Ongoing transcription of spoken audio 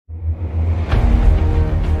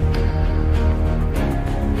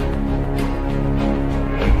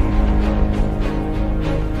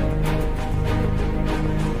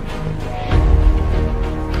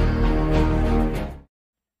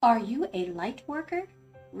Are you a light worker,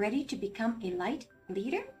 ready to become a light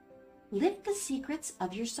leader? Live the secrets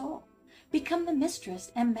of your soul. Become the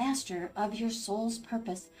mistress and master of your soul's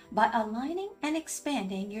purpose by aligning and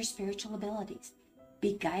expanding your spiritual abilities.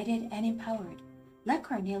 Be guided and empowered. Let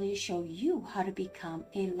Cornelia show you how to become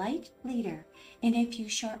a light leader in a few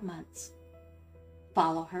short months.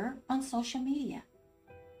 Follow her on social media.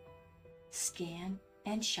 Scan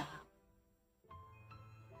and shop.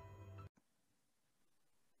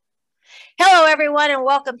 Hello, everyone, and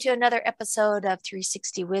welcome to another episode of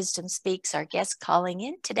 360 Wisdom Speaks. Our guest calling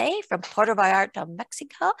in today from Puerto Vallarta,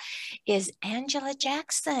 Mexico, is Angela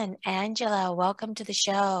Jackson. Angela, welcome to the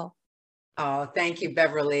show. Oh, thank you,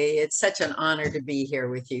 Beverly. It's such an honor to be here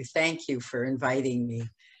with you. Thank you for inviting me.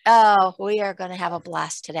 Oh, we are going to have a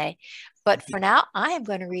blast today. But for now, I am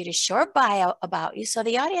going to read a short bio about you so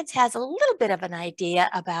the audience has a little bit of an idea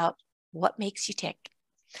about what makes you tick.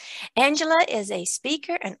 Angela is a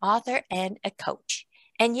speaker, an author, and a coach.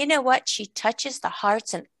 And you know what? She touches the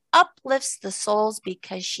hearts and uplifts the souls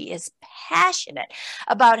because she is passionate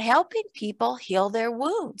about helping people heal their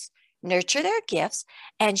wounds, nurture their gifts,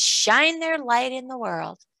 and shine their light in the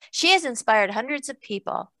world. She has inspired hundreds of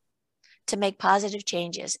people to make positive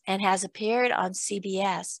changes and has appeared on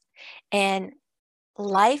CBS and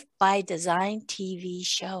Life by Design TV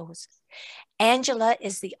shows. Angela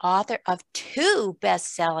is the author of 2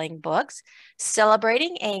 best-selling books,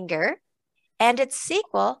 Celebrating Anger, and its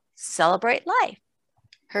sequel, Celebrate Life.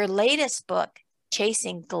 Her latest book,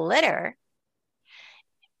 Chasing Glitter,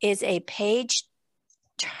 is a page-turner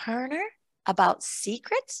about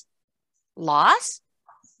secrets, loss,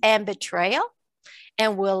 and betrayal,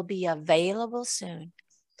 and will be available soon.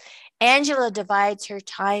 Angela divides her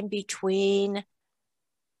time between,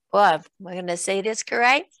 am I going to say this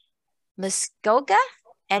correct? Muskoka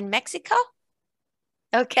and Mexico?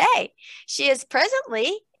 Okay. She is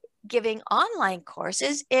presently giving online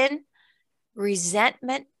courses in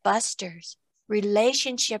resentment busters,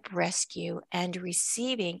 relationship rescue, and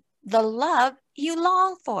receiving the love you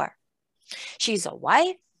long for. She's a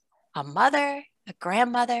wife, a mother, a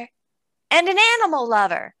grandmother, and an animal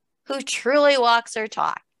lover who truly walks her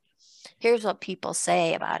talk. Here's what people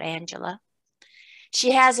say about Angela.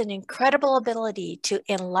 She has an incredible ability to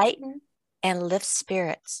enlighten and lift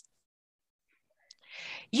spirits.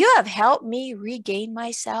 You have helped me regain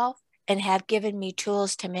myself and have given me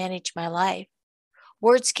tools to manage my life.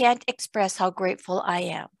 Words can't express how grateful I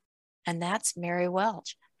am. And that's Mary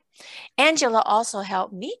Welch. Angela also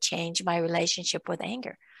helped me change my relationship with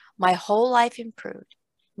anger. My whole life improved.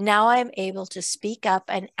 Now I'm able to speak up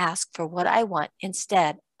and ask for what I want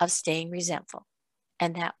instead of staying resentful.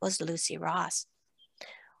 And that was Lucy Ross.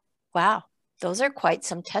 Wow, those are quite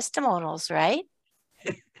some testimonials, right?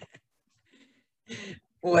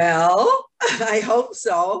 Well, I hope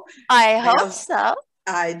so. I hope so.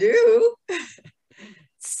 I do.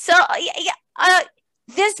 So,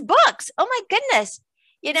 this books, oh my goodness.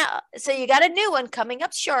 You know, so you got a new one coming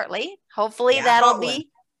up shortly. Hopefully that'll be,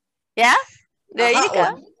 yeah, there you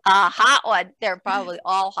go. A hot one. They're probably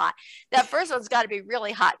all hot. That first one's got to be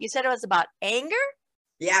really hot. You said it was about anger?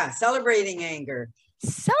 Yeah, celebrating anger.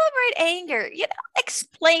 Celebrate anger. You know,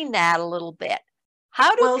 explain that a little bit.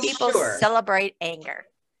 How do people celebrate anger?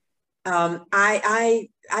 I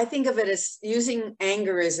think of it as using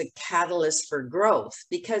anger as a catalyst for growth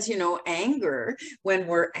because, you know, anger, when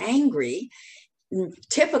we're angry,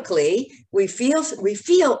 typically we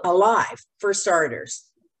feel alive, for starters.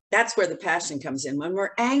 That's where the passion comes in. When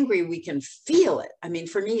we're angry, we can feel it. I mean,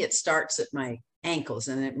 for me, it starts at my ankles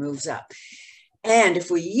and it moves up. And if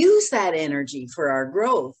we use that energy for our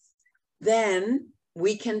growth, then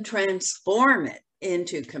we can transform it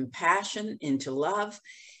into compassion, into love.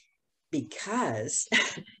 Because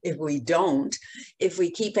if we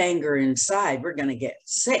keep anger inside, we're going to get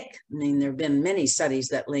sick. I mean, there have been many studies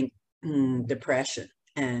that link depression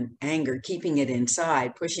and anger, keeping it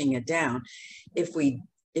inside, pushing it down. If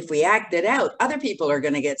we act it out, other people are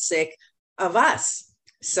going to get sick of us.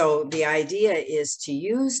 So the idea is to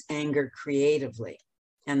use anger creatively.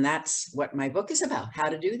 And that's what my book is about, how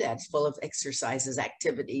to do that. It's full of exercises,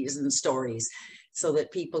 activities, and stories so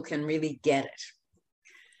that people can really get it.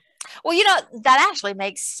 Well, you know, that actually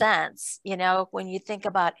makes sense, you know, when you think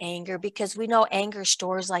about anger, because we know anger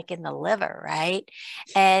stores like in the liver, right?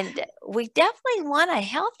 And we definitely want a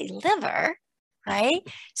healthy liver, right?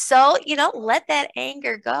 So, you know, let that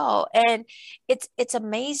anger go. And it's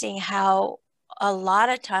amazing how a lot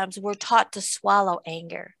of times we're taught to swallow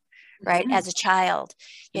anger, right? As a child,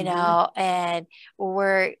 you know, and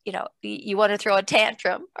where, you know, you want to throw a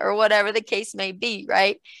tantrum or whatever the case may be,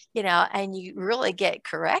 right? You know, and you really get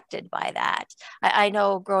corrected by that. I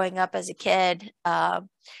know growing up as a kid,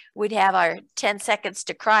 we'd have our 10 seconds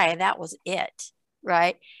to cry, and that was it.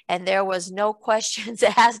 Right. And there was no questions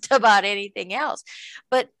asked about anything else.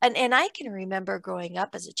 But, and I can remember growing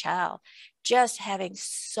up as a child, just having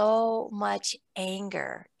so much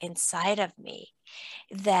anger inside of me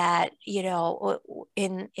that, you know,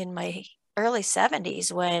 in my early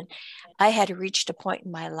 70s, when I had reached a point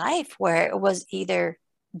in my life where it was either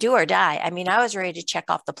do or die. I mean, I was ready to check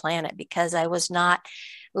off the planet because I was not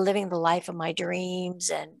living the life of my dreams,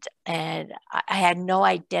 and I had no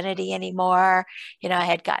identity anymore. You know, I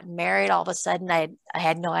had gotten married. All of a sudden I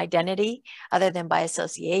had no identity other than by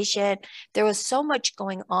association. There was so much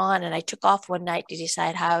going on, and I took off one night to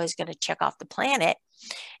decide how I was going to check off the planet,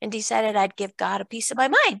 and decided I'd give God a piece of my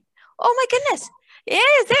mind. Oh my goodness.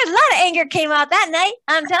 Yes, there's a lot of anger came out that night.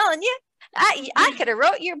 I'm telling you, I could have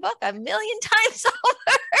wrote your book a million times over.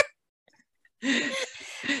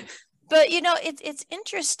 But, you know, it's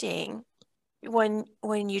interesting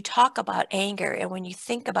when you talk about anger and when you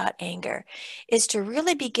think about anger, is to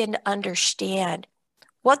really begin to understand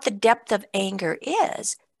what the depth of anger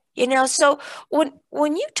is. You know, so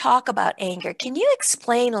when you talk about anger, can you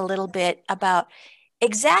explain a little bit about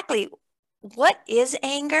exactly what is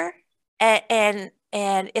anger and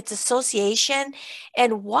its association,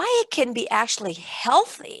 and why it can be actually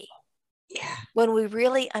healthy when we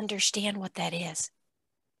really understand what that is?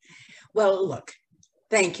 Well, look,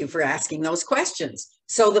 thank you for asking those questions.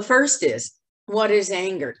 So the first is, what is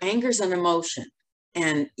anger? Anger is an emotion,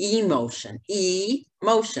 and emotion.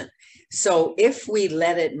 So if we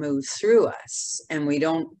let it move through us and we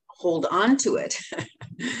don't hold on to it,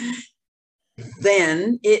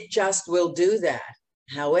 then it just will do that.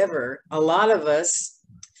 However, a lot of us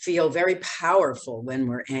feel very powerful when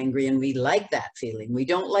we're angry, and we like that feeling. We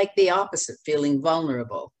don't like the opposite, feeling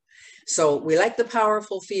vulnerable. So we like the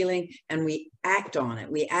powerful feeling, and we act on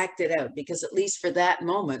it. We act it out because at least for that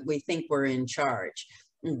moment, we think we're in charge.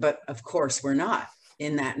 But of course, we're not.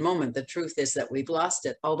 In that moment, the truth is that we've lost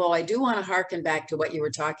it. Although I do want to harken back to what you were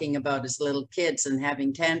talking about as little kids and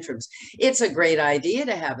having tantrums. It's a great idea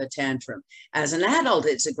to have a tantrum. As an adult,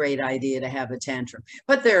 it's a great idea to have a tantrum.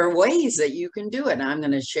 But there are ways that you can do it. And I'm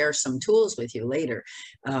going to share some tools with you later.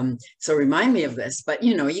 So remind me of this. But,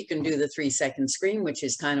 you know, you can do the 3-second scream, which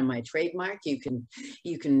is kind of my trademark. You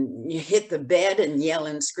hit the bed and yell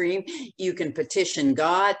and scream. You can petition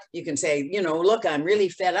God. You can say, you know, look, I'm really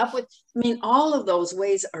fed up with. I mean, all of those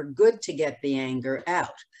ways are good to get the anger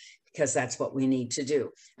out, because that's what we need to do.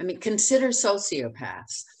 I mean, consider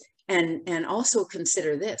sociopaths, and also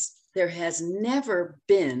consider this. There has never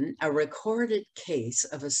been a recorded case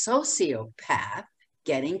of a sociopath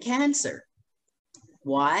getting cancer.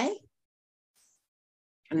 Why?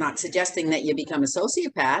 I'm not suggesting that you become a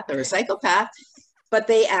sociopath or a psychopath, but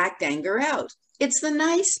they act anger out. It's the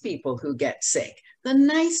nice people who get sick, the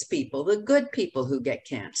nice people, the good people who get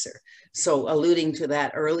cancer. So alluding to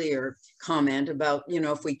that earlier comment about, you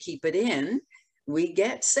know, if we keep it in, we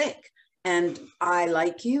get sick. And I,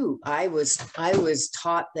 like you, I was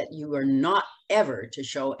taught that you are not ever to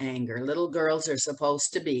show anger. Little girls are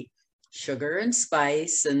supposed to be sugar and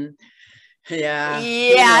spice and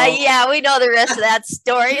yeah, we know the rest of that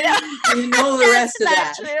story. You know the rest of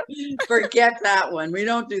that. Forget that one. We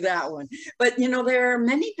don't do that one. But, you know, there are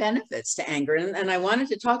many benefits to anger. And I wanted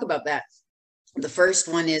to talk about that. The first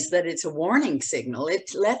one is that it's a warning signal.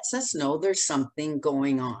 It lets us know there's something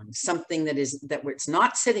going on, something that it's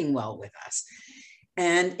not sitting well with us.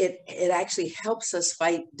 And it actually helps us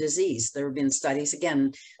fight disease. There have been studies,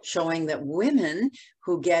 again, showing that women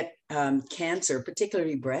who get cancer,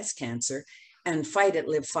 particularly breast cancer, and fight it,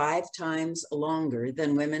 live 5 times longer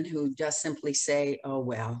than women who just simply say, oh,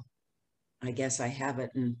 well, I guess I have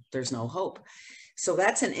it and there's no hope. So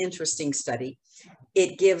that's an interesting study.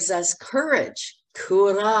 It gives us courage,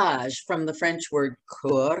 courage, from the French word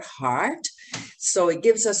coeur, heart. So it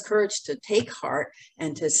gives us courage to take heart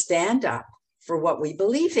and to stand up for what we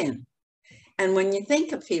believe in. And when you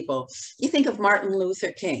think of people, you think of Martin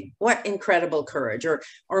Luther King, what incredible courage, or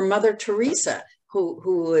Mother Teresa, who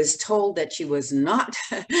was told that she was not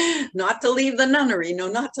to leave the nunnery,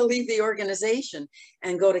 not to leave the organization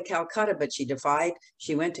and go to Calcutta, but she defied.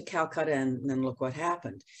 She went to Calcutta, and then look what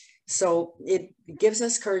happened. So it gives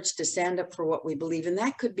us courage to stand up for what we believe. And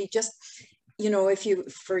that could be just, you know, if you,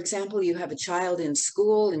 for example, you have a child in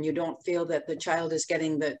school and you don't feel that the child is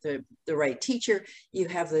getting the right teacher, you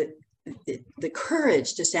have the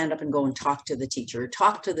courage to stand up and go and talk to the teacher, or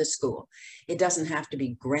talk to the school. It doesn't have to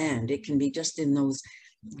be grand. It can be just in those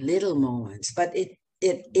little moments, but it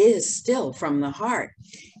is still from the heart.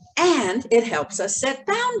 And it helps us set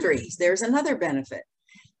boundaries. There's another benefit,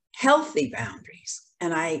 healthy boundaries.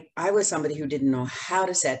 And I was somebody who didn't know how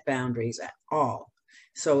to set boundaries at all.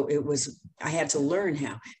 So I had to learn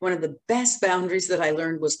how. One of the best boundaries that I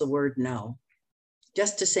learned was the word no.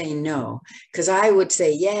 Just to say no, because I would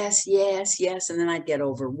say yes, yes, yes, and then I'd get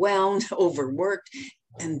overwhelmed, overworked,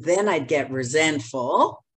 and then I'd get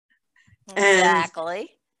resentful. Exactly. And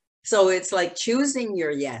so it's like choosing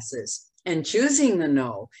your yeses and choosing the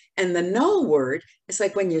no. And the no word, it's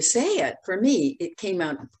like when you say it, for me, it came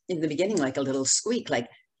out in the beginning like a little squeak, like,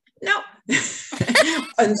 no.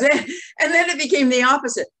 and then it became the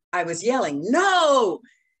opposite. I was yelling, no.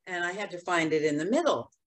 And I had to find it in the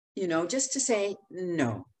middle, just to say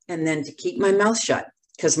no. And then to keep my mouth shut.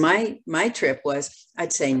 Because my trip was,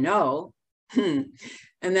 I'd say no. And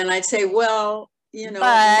then I'd say, well,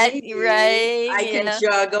 but maybe right, I can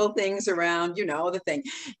juggle things around, the thing.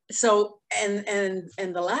 So, and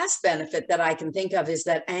the last benefit that I can think of is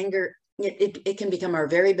that anger, it can become our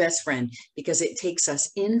very best friend, because it takes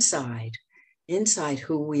us inside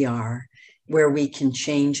who we are, where we can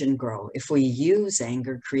change and grow if we use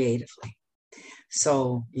anger creatively.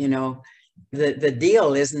 So, the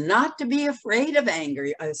deal is not to be afraid of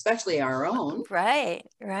anger, especially our own. Right.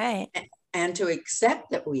 And to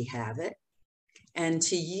accept that we have it, and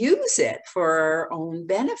to use it for our own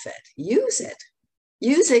benefit. Use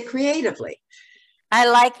it creatively. I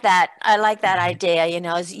like that idea,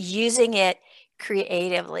 is using it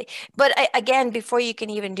creatively. But again, before you can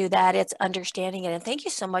even do that, it's understanding it. And thank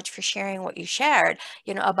you so much for sharing what you shared,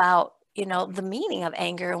 about, the meaning of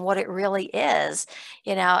anger and what it really is.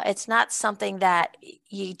 It's not something that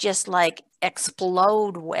you just like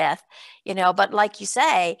explode with, but like you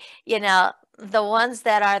say, the ones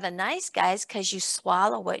that are the nice guys, because you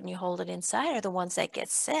swallow it and you hold it inside, are the ones that get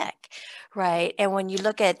sick, right? And when you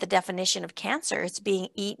look at the definition of cancer, it's being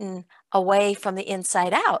eaten away from the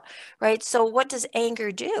inside out, right? So what does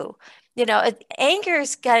anger do? Anger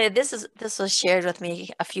is kind of, this was shared with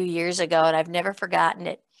me a few years ago, and I've never forgotten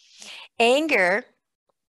it. Anger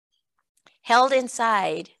held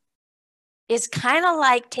inside is kind of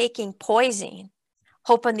like taking poison,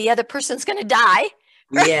 hoping the other person's going to die.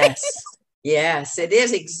 Right? Yes, it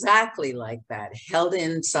is exactly like that, held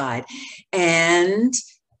inside. And,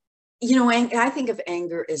 I think of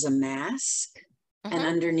anger as a mask, and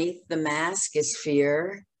underneath the mask is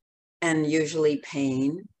fear, and usually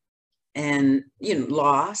pain, and,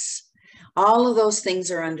 loss. All of those things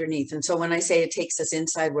are underneath. And so when I say it takes us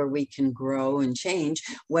inside where we can grow and change,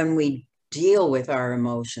 when we deal with our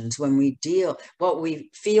emotions, when we deal what we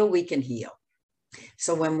feel, we can heal.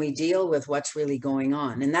 So when we deal with what's really going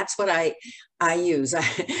on, and that's what I use.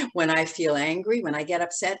 When I feel angry, when I get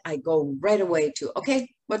upset, I go right away to, okay,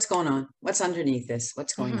 what's going on? What's underneath this?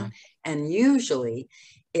 What's going on? And usually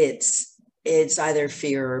it's either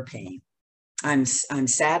fear or pain. I'm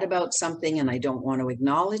sad about something and I don't want to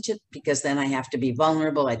acknowledge it, because then I have to be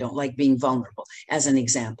vulnerable. I don't like being vulnerable, as an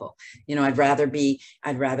example. I'd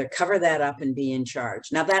rather cover that up and be in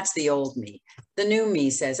charge. Now that's the old me. The new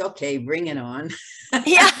me says, okay, bring it on.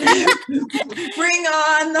 Yeah.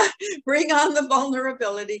 bring on the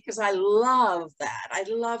vulnerability, because I love that. I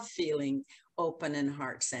love feeling open and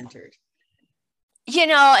heart-centered.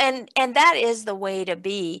 And that is the way to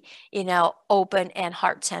be, open and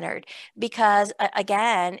heart-centered, because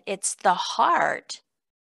again, it's the heart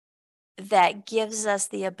that gives us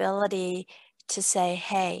the ability to say,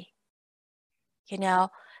 hey,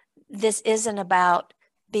 this isn't about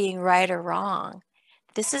being right or wrong.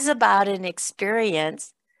 This is about an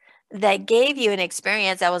experience that gave you an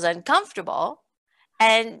experience that was uncomfortable,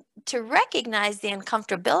 and to recognize the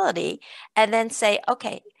uncomfortability and then say,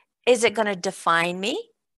 okay, is it going to define me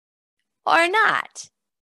or not?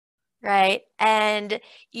 Right. And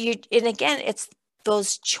again, it's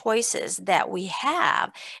those choices that we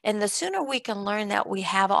have. And the sooner we can learn that we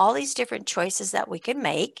have all these different choices that we can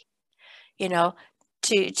make, to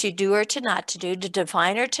do or to not to do, to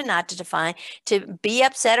define or to not to define, to be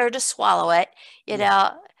upset or to swallow it,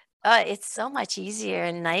 it's so much easier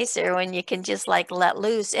and nicer when you can just like let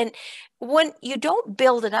loose. And when you don't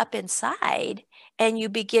build it up inside and you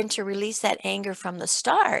begin to release that anger from the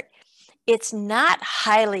start, it's not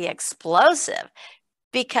highly explosive,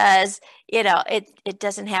 because, it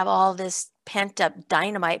doesn't have all this pent up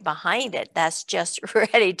dynamite behind it that's just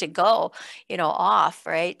ready to go, off.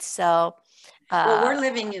 Right. So Well, we're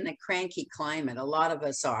living in a cranky climate. A lot of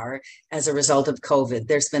us are as a result of COVID.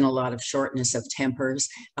 There's been a lot of shortness of tempers,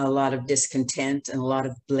 a lot of discontent, and a lot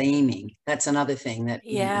of blaming. That's another thing that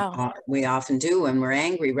we often do when we're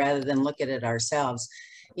angry, rather than look at it ourselves.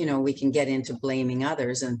 You know, we can get into blaming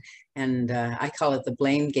others, and I call it the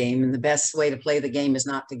blame game. And the best way to play the game is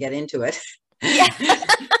not to get into it. Yeah.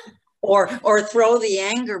 or throw the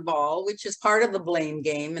anger ball, which is part of the blame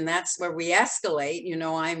game, and that's where we escalate. You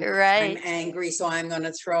know, I'm angry, so I'm going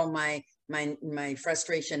to throw my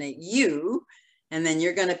frustration at you, and then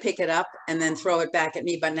you're going to pick it up and then throw it back at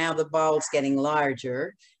me. But now the ball's getting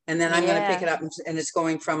larger, and then I'm going to pick it up, and it's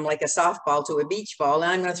going from like a softball to a beach ball,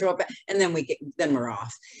 and I'm going to throw it back, and then we're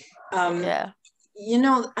off. You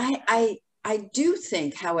know, I do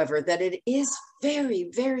think, however, that it is very,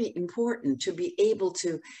 very important to be able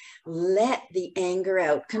to let the anger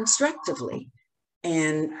out constructively.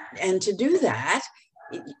 And to do that,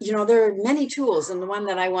 you know, there are many tools. And the one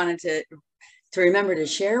that I wanted to remember to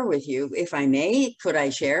share with you, if I may, could I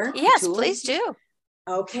share? Yes, please do.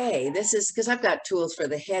 Okay, this is because I've got tools for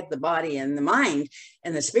the head, the body, and the mind,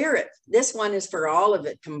 and the spirit. This one is for all of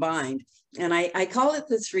it combined. And I call it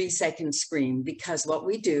the 3-second scream, because what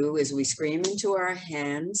we do is we scream into our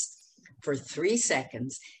hands for 3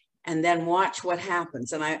 seconds and then watch what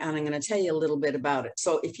happens. And I'm going to tell you a little bit about it.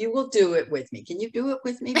 So if you will do it with me, can you do it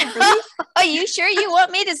with me? Are you sure you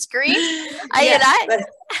want me to scream? But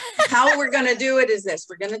how we're going to do it is this.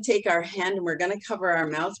 We're going to take our hand and we're going to cover our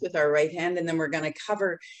mouth with our right hand. And then we're going to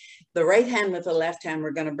cover the right hand with the left hand.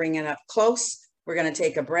 We're going to bring it up close. We're going to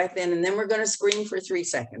take a breath in, and then we're going to scream for 3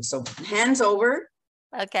 seconds. So hands over.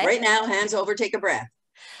 Okay. Right now, hands over, take a breath.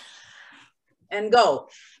 And go.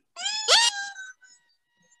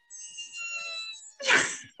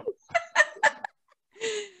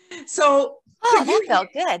 So, that felt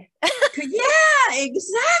good. Yeah,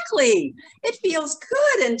 exactly. It feels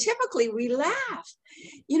good. And typically we laugh.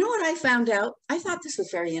 You know what I found out? I thought this was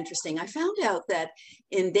very interesting. I found out that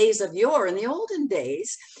in days of yore, in the olden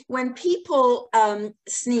days, when people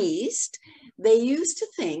sneezed, they used to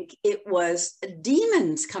think it was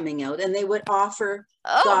demons coming out, and they would offer,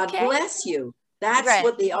 God bless you. That's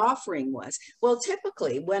what the offering was. Well,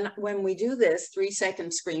 typically when we do this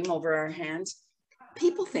 3-second scream over our hands,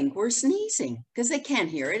 people think we're sneezing because they can't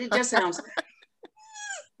hear it. It just sounds...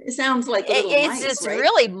 It sounds like it's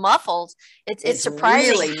really muffled. It's surprising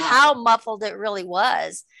really how muffled it really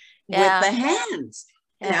was. With the hands.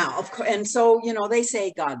 Now, of course, and so, you know, they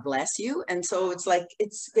say, God bless you. And so it's like,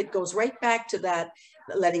 it goes right back to that,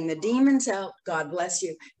 letting the demons out, God bless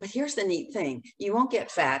you. But here's the neat thing. You won't get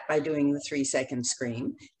fat by doing the 3-second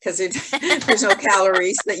scream, because there's no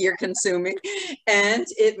calories that you're consuming, and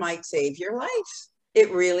it might save your life. It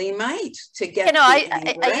really might, to get, you know,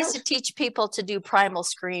 I used to teach people to do primal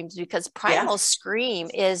screams, because primal scream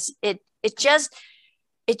is, it just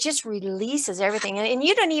releases everything. And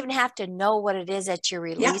you don't even have to know what it is that you're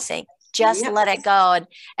releasing. Just let it go.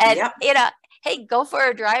 And you know, hey, go for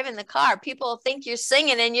a drive in the car. People think you're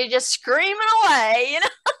singing and you're just screaming away, you know.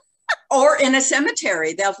 Or in a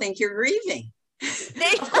cemetery, they'll think you're grieving.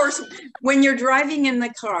 Of course, when you're driving in the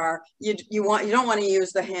car, you don't want to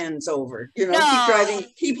use the hands over. You know, keep driving,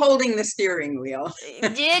 keep holding the steering wheel.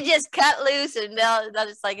 You just cut loose, and they'll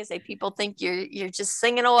just, like I say, people think you're just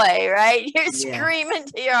singing away, right? You're screaming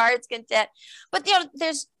to your heart's content. But you know,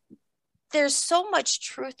 there's so much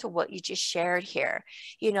truth to what you just shared here.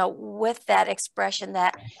 You know, with that expression,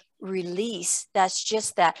 that release, that's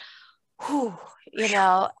just that, whew, you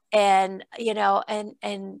know, and you know,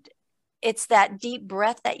 and it's that deep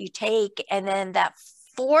breath that you take, and then that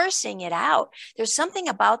forcing it out. There's something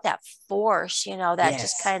about that force, you know, that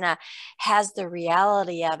just kind of has the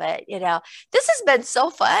reality of it. You know, this has been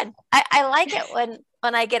so fun. I like it when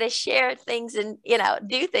I get to share things and, you know,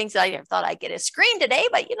 do things. I never thought I'd get a screen today,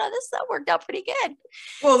 but you know, that worked out pretty good.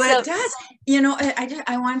 Well, that does. You know,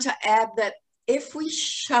 I want to add that if we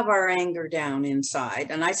shove our anger down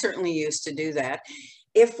inside, and I certainly used to do that,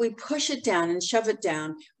 if we push it down and shove it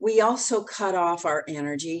down, we also cut off our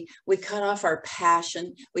energy. We cut off our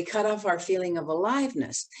passion. We cut off our feeling of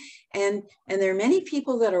aliveness. And there are many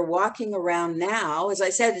people that are walking around now, as I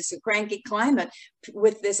said, it's a cranky climate,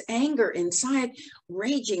 with this anger inside,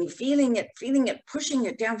 raging, feeling it, pushing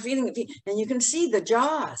it down, feeling it. And you can see the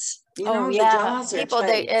jaws. You know, the jaws people, are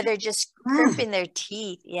tight. they're just gripping their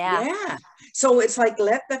teeth. Yeah. So it's like,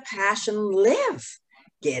 let the passion live.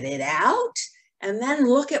 Get it out. And then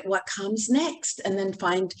look at what comes next, and then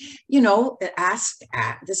find, you know,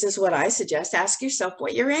 this is what I suggest, ask yourself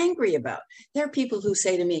what you're angry about. There are people who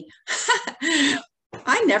say to me,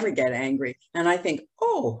 I never get angry. And I think,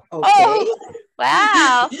 oh, okay.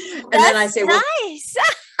 Wow. And then I say, well, nice.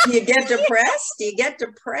 do you get depressed? Do you get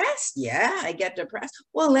depressed? Yeah, I get depressed.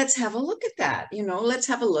 Well, let's have a look at that. Let's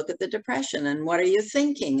have a look at the depression and what are you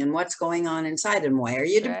thinking and what's going on inside and why are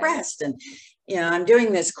you depressed? And, I'm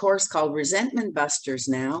doing this course called Resentment Busters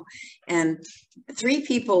now. And 3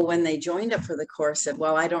 people, when they joined up for the course, said,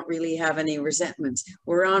 well, I don't really have any resentments.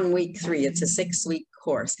 We're on week 3. It's a 6-week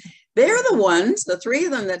course. They're the ones, the 3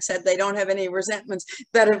 of them that said they don't have any resentments,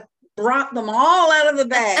 that have brought them all out of the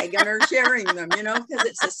bag and are sharing them, because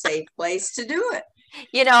it's a safe place to do it.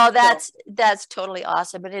 That's totally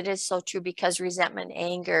awesome. And it is so true because resentment,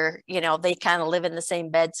 anger, they kind of live in the same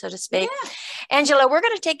bed, so to speak. Yeah. Angela, we're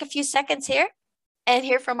going to take a few seconds here and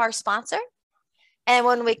hear from our sponsor. And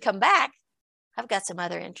when we come back, I've got some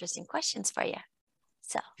other interesting questions for you.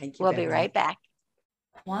 So we'll be right back.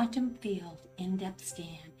 Quantum Field In-Depth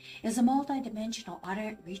Scan is a multidimensional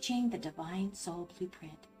audit reaching the divine soul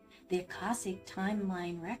blueprint. The Akashic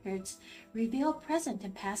timeline records reveal present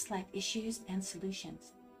and past life issues and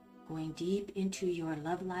solutions, going deep into your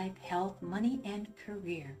love life, health, money, and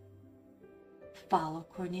career. Follow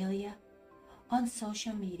Cornelia on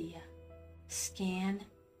social media. Scan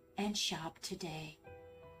and shop today.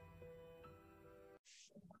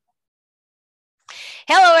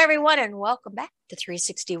 Hello, everyone, and welcome back to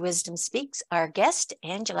 360 Wisdom Speaks. Our guest,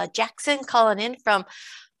 Angela Jackson, calling in from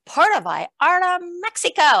Puerto Vallarta,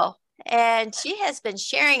 Mexico. And she has been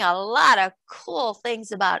sharing a lot of cool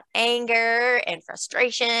things about anger and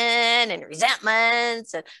frustration and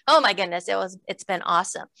resentments. And oh my goodness, it's been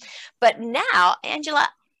awesome. But now, Angela,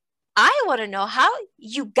 I want to know how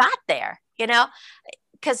you got there,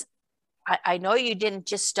 because I know you didn't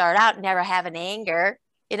just start out never having anger,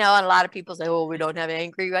 and a lot of people say, oh, we don't have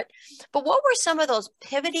anger, right? But what were some of those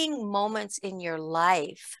pivoting moments in your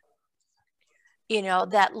life,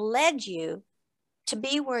 that led you to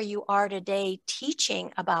be where you are today,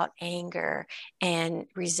 teaching about anger and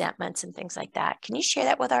resentments and things like that? Can you share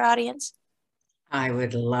that with our audience? I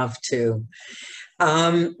would love to.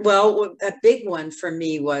 Well, a big one for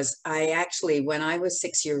me was when I was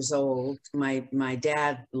 6 years old, my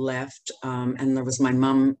dad left, and there was my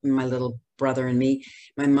mom, my little brother and me.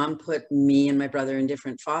 My mom put me and my brother in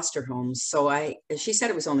different foster homes. So she said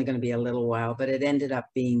it was only going to be a little while, but it ended up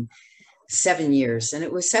being 7 years. And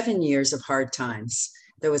it was 7 years of hard times.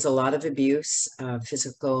 There was a lot of abuse,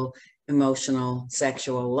 physical, emotional,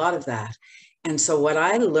 sexual, a lot of that. And so what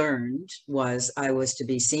I learned was I was to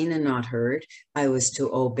be seen and not heard. I was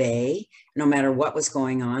to obey no matter what was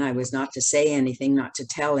going on. I was not to say anything, not to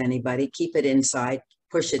tell anybody, keep it inside,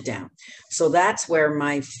 push it down. So that's where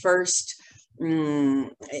my first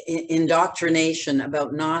indoctrination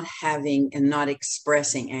about not having and not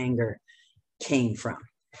expressing anger came from.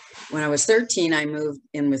 When I was 13, I moved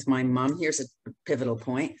in with my mom. Here's a pivotal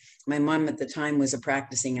point. My mom at the time was a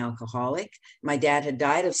practicing alcoholic. My dad had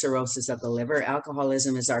died of cirrhosis of the liver.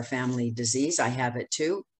 Alcoholism is our family disease. I have it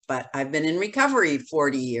too, but I've been in recovery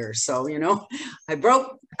 40 years. So, I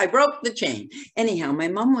broke the chain. Anyhow, my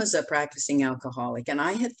mom was a practicing alcoholic, and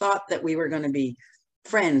I had thought that we were going to be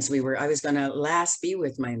friends. I was going to be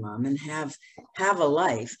with my mom and have a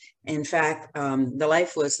life. In fact, the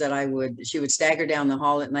life was that she would stagger down the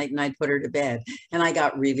hall at night and I'd put her to bed, and I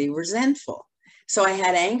got really resentful. So I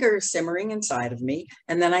had anger simmering inside of me,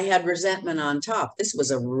 and then I had resentment on top. This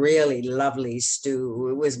was a really lovely stew.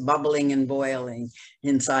 It was bubbling and boiling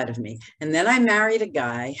inside of me. And then I married a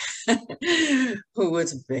guy who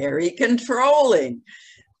was very controlling.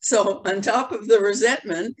 So on top of the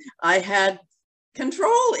resentment, I had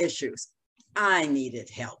control issues. I needed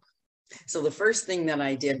help. So the first thing that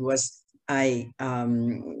I did was I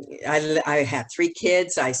had 3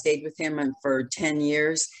 kids. I stayed with him for 10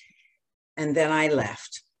 years, and then I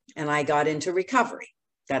left and I got into recovery.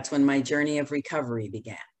 That's when my journey of recovery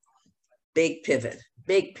began. Big pivot.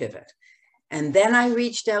 And then I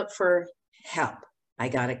reached out for help. I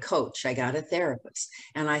got a coach, I got a therapist,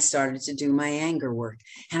 and I started to do my anger work.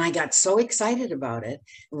 And I got so excited about it.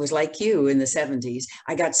 It was like you in the 70s.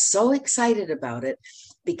 I got so excited about it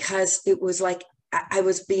because it was like I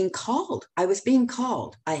was being called. I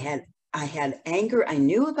had anger. I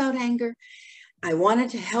knew about anger. I wanted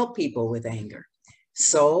to help people with anger.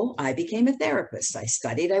 So I became a therapist. I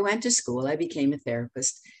studied, I went to school, I became a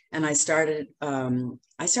therapist, and I started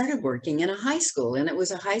working in a high school, and it was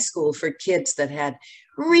a high school for kids that had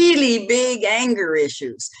really big anger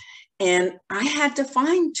issues. And I had to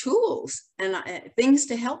find tools and things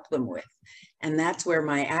to help them with. And that's where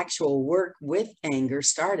my actual work with anger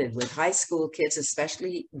started, with high school kids,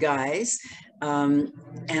 especially guys. And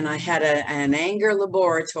I had an anger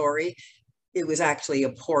laboratory it was actually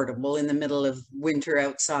a portable in the middle of winter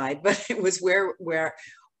outside, but it was where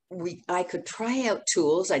I could try out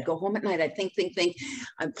tools. I'd go home at night. I'd think.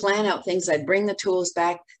 I'd plan out things. I'd bring the tools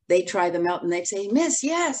back. They'd try them out and they'd say, Miss,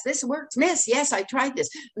 yes, this works. Miss, yes, I tried this.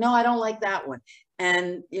 No, I don't like that one.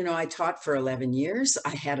 And, I taught for 11 years. I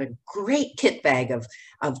had a great kit bag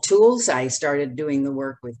of tools. I started doing the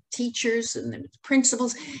work with teachers and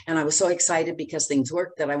principals. And I was so excited because things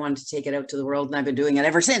worked that I wanted to take it out to the world. And I've been doing it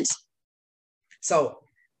ever since. So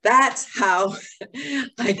that's how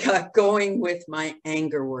I got going with my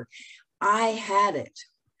anger work. I had it.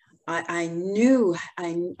 I knew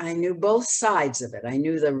both sides of it. I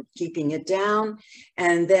knew the keeping it down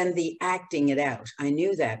and then the acting it out. I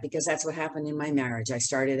knew that because that's what happened in my marriage. I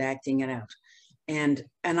started acting it out. And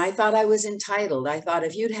I thought I was entitled. I thought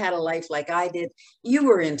if you'd had a life like I did, you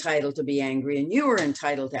were entitled to be angry and you were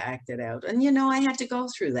entitled to act it out. And, I had to go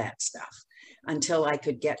through that stuff until I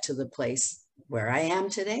could get to the place where I am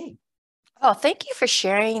today. Oh, thank you for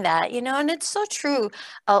sharing that. And it's so true.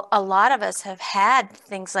 A lot of us have had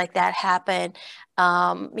things like that happen.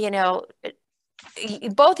 Both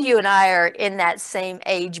you and I are in that same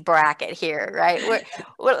age bracket here, right?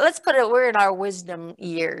 Let's put it, we're in our wisdom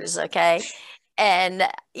years, okay? And,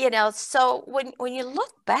 so when you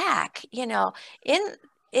look back, in the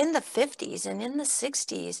 50s and in the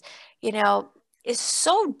 60s, is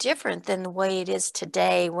so different than the way it is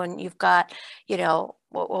today when you've got,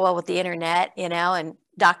 well, with the internet, and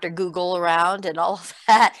Dr. Google around and all of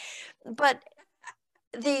that. But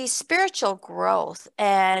the spiritual growth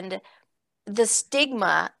and the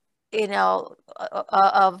stigma,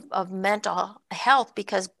 of mental health,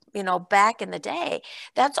 because, back in the day,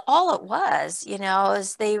 that's all it was,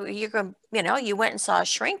 is you went and saw a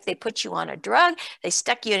shrink, they put you on a drug, they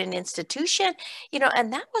stuck you in an institution,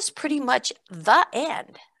 and that was pretty much the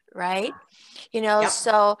end, right? Yep.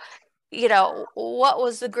 So, what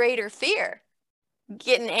was the greater fear?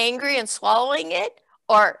 Getting angry and swallowing it,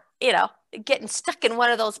 or, getting stuck in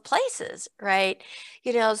one of those places, right?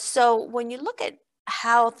 So when you look at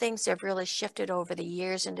how things have really shifted over the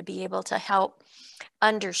years and to be able to help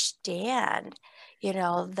understand,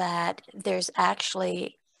 that there's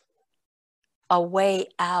actually a way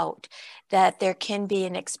out, that there can be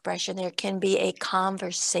an expression, there can be a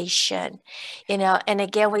conversation, and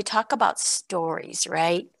again, we talk about stories,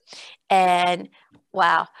 right? And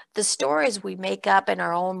wow, the stories we make up in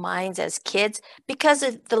our own minds as kids because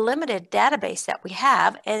of the limited database that we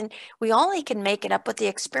have, and we only can make it up with the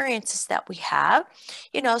experiences that we have,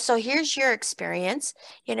 so here's your experience,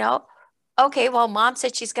 okay, well, mom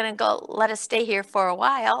said she's going to go let us stay here for a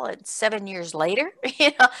while, and 7 years later,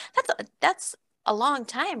 that's a long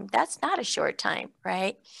time. That's not a short time,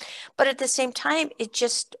 right? But at the same time, it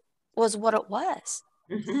just was what it was.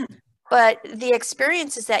 Mm-hmm. But the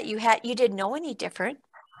experiences that you had, you didn't know any different,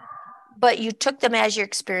 but you took them as your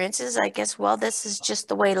experiences. I guess, well, this is just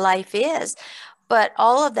the way life is. But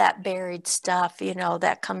all of that buried stuff,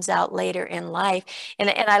 that comes out later in life. And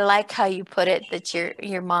I like how you put it, that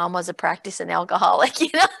your mom was a practicing alcoholic.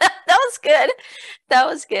 That was good. That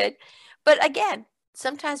was good. But again,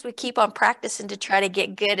 sometimes we keep on practicing to try to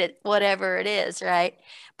get good at whatever it is, right?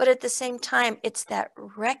 But at the same time, it's that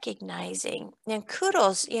recognizing, and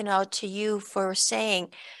kudos, to you for saying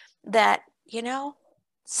that,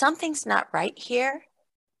 something's not right here.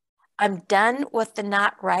 I'm done with the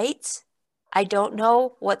not rights. I don't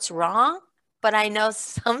know what's wrong, but I know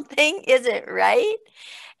something isn't right.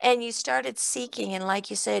 And you started seeking, and like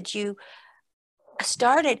you said, you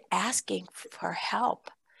started asking for help.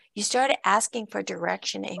 You started asking for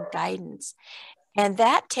direction and guidance. And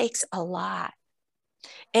that takes a lot.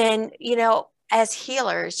 And, as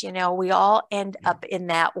healers, we all end up in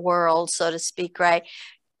that world, so to speak, right?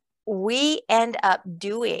 We end up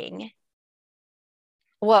doing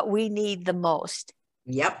what we need the most.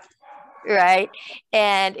 Yep. Right.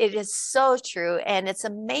 And it is so true. And it's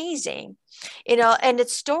amazing, and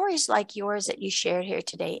it's stories like yours that you shared here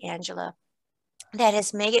today, Angela, that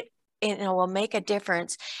has made it, will make a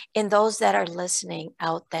difference in those that are listening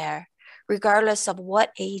out there, regardless of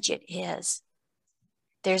what age it is.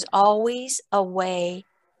 There's always a way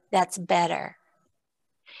that's better.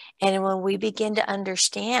 And when we begin to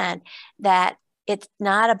understand that it's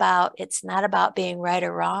not about being right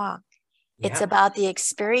or wrong. It's about the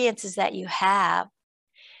experiences that you have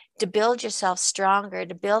to build yourself stronger,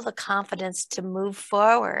 to build the confidence to move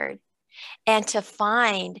forward, and to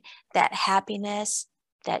find that happiness,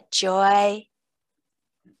 that joy,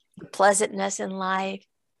 pleasantness in life,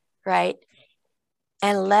 right?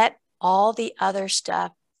 And let all the other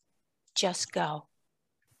stuff just go.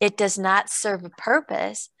 It does not serve a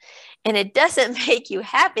purpose, and it doesn't make you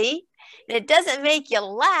happy, It doesn't make you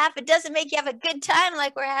laugh. It doesn't make you have a good time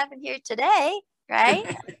like we're having here today,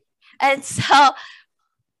 right? And so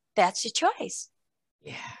that's your choice.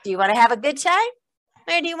 Yeah. Do you want to have a good time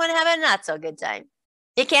or do you want to have a not so good time?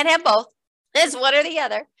 You can't have both. It's one or the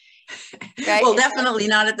other. Right? Well, definitely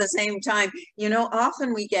not at the same time. You know,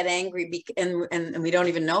 often we get angry and we don't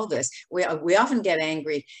even know this. We often get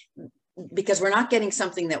angry because we're not getting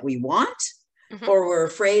something that we want, or we're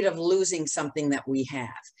afraid of losing something that we have.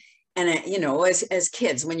 And, you know, as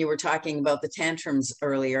kids, when you were talking about the tantrums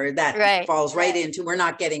earlier, that falls right into, we're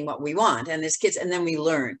not getting what we want. And as kids, and then we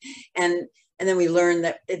learn, and then we learn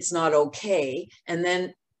that it's not okay. And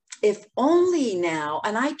then if only now,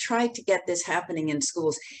 and I tried to get this happening in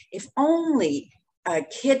schools, if only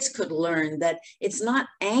kids could learn that it's not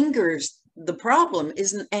anger's, the problem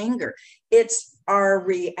isn't anger. It's our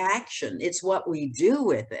reaction. It's what we do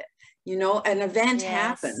with it. You know, an event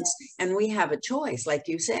happens and we have a choice, like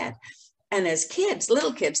you said. And as kids,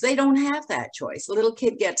 little kids, they don't have that choice. A little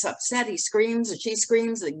kid gets upset, he screams, or she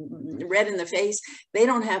screams, red in the face. They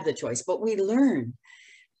don't have the choice, but we learn,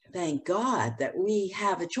 thank God, that we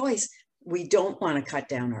have a choice. We don't want to cut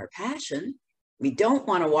down our passion. We don't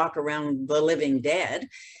want to walk around the living dead.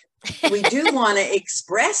 We do want to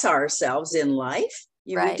express ourselves in life.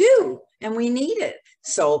 We do, and we need it.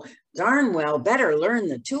 So darn well better learn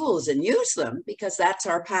the tools and use them, because that's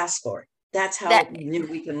our passport. That's how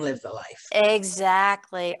we can live the life.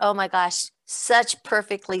 Exactly. Oh my gosh, such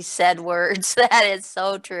perfectly said words. That is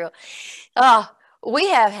so true. Oh, we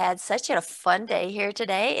have had such a fun day here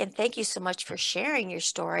today, and thank you so much for sharing your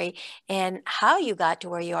story and how you got to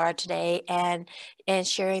where you are today, and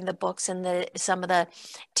sharing the books and some of the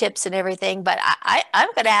tips and everything. But I'm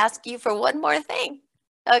going to ask you for one more thing.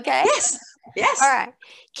 Okay? Yes. All right.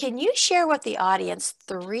 Can you share with the audience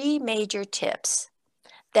 3 major tips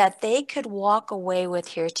that they could walk away with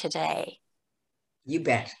here today? You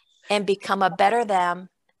bet. And become a better them,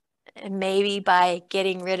 and maybe by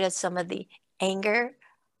getting rid of some of the anger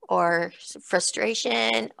or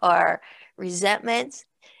frustration or resentments.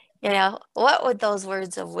 You know, what would those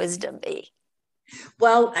words of wisdom be?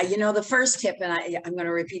 Well, you know, the first tip, and I'm going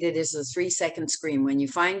to repeat it, is the 3-second scream. When you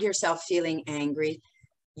find yourself feeling angry,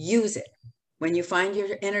 use it. When you find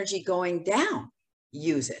your energy going down,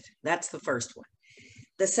 use it. That's the first one.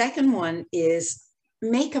 The second one is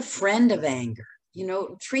make a friend of anger. You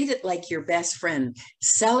know, treat it like your best friend.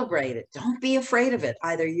 Celebrate it. Don't be afraid of it,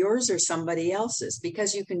 either yours or somebody else's,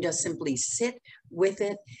 because you can just simply sit with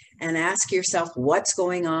it and ask yourself what's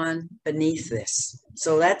going on beneath this.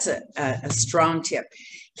 So that's a strong tip.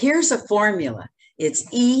 Here's a formula. It's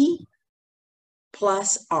E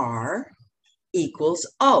plus R equals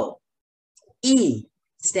O. E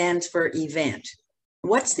stands for event.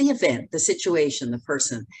 What's the event, the situation, the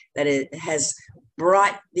person that it has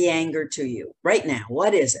brought the anger to you right now?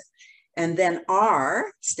 What is it? And then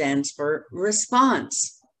R stands for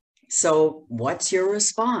response. So what's your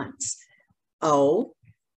response? O,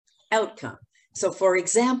 outcome. So for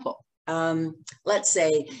example, let's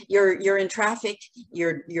say you're in traffic,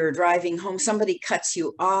 you're driving home, somebody cuts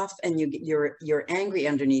you off, and you're angry.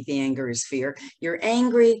 Underneath the anger is fear. You're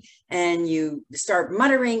angry and you start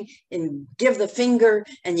muttering and give the finger,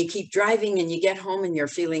 and you keep driving, and you get home and you're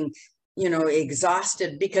feeling, you know,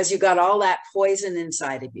 exhausted because you got all that poison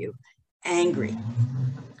inside of you. Angry.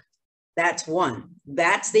 That's one.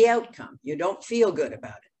 That's the outcome. You don't feel good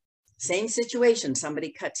about it. Same situation,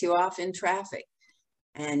 somebody cuts you off in traffic,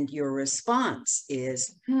 and your response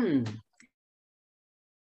is,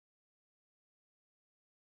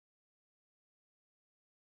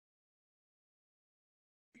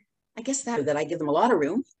 I guess that I give them a lot of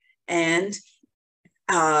room, and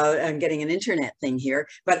I'm getting an internet thing here,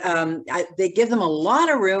 but they give them a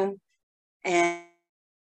lot of room, and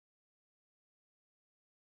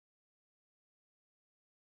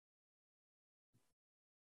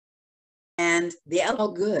the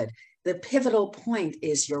outcome good. The pivotal point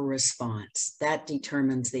is your response. That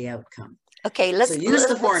determines the outcome. Okay, let's use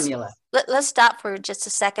the formula. Let's stop for just a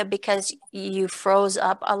second, because you froze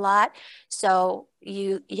up a lot. So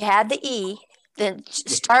you had the E, then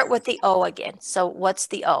start with the O again. So what's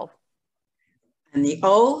the O? And the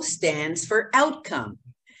O stands for outcome.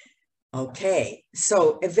 Okay,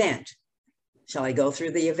 so event. Shall I go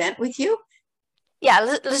through the event with you?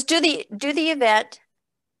 Yeah, let's do the event,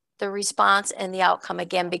 the response, and the outcome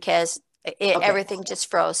again, because everything just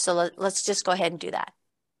froze. So let's just go ahead and do that.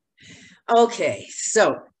 Okay,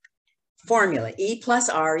 so formula, E plus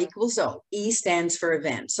R equals O. E stands for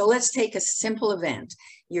event. So let's take a simple event.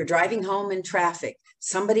 You're driving home in traffic.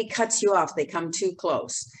 Somebody cuts you off. They come too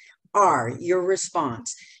close. R, your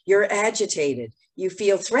response. You're agitated. you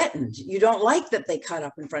feel threatened. You don't like that they cut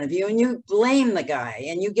up in front of you, and you blame the guy,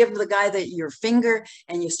 and you give the guy your finger,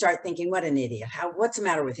 and you start thinking, what an idiot. What's the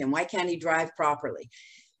matter with him? Why can't he drive properly?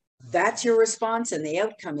 That's your response. And the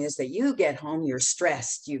outcome is that you get home, you're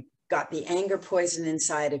stressed. You got the anger poison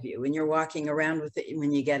inside of you, and you're walking around with it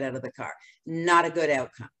when you get out of the car. Not a good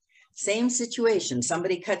outcome. Same situation.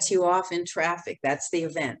 Somebody cuts you off in traffic. That's the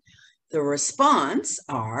event. The response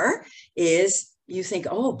is you think,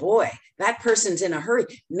 oh boy, that person's in a hurry.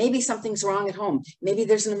 Maybe something's wrong at home. Maybe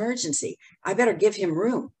there's an emergency. I better give him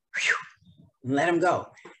room. And let him go.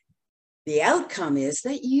 The outcome is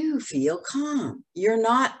that you feel calm. You're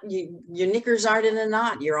not, your knickers aren't in a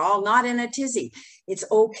knot. You're all not in a tizzy. It's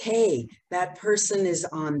okay. That person is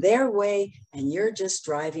on their way and you're just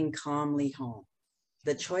driving calmly home.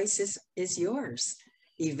 The choice is yours.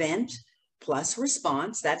 Event plus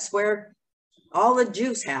response. That's where all the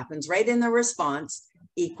juice happens, right in the response,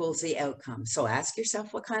 equals the outcome. So ask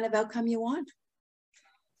yourself what kind of outcome you want.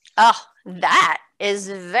 Oh, that is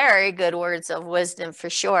very good words of wisdom for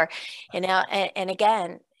sure. You know, and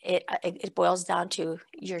again, it boils down to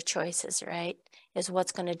your choices, right? Is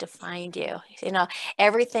what's going to define you. You know,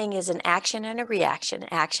 everything is an action and a reaction,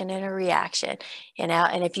 you know,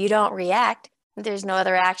 and if you don't react, there's no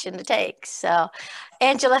other action to take. So,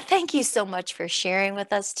 Angela, thank you so much for sharing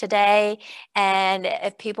with us today. And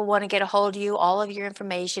if people want to get a hold of you, all of your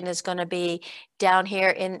information is going to be down here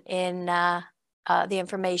in the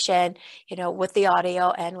information, you know, with the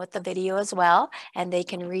audio and with the video as well. And they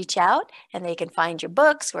can reach out and they can find your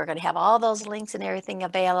books. We're going to have all those links and everything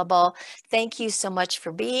available. Thank you so much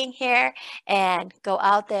for being here, and go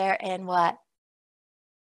out there and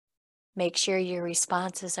make sure your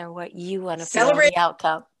responses are what you want to Celebrate feel the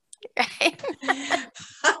outcome. Right?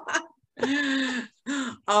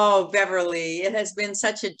 Oh, Beverly, it has been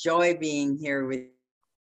such a joy being here with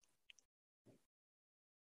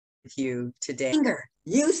you today.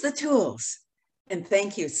 Use the tools. And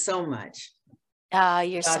thank you so much.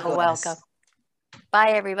 You're God so bless. welcome.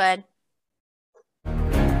 Bye, everyone.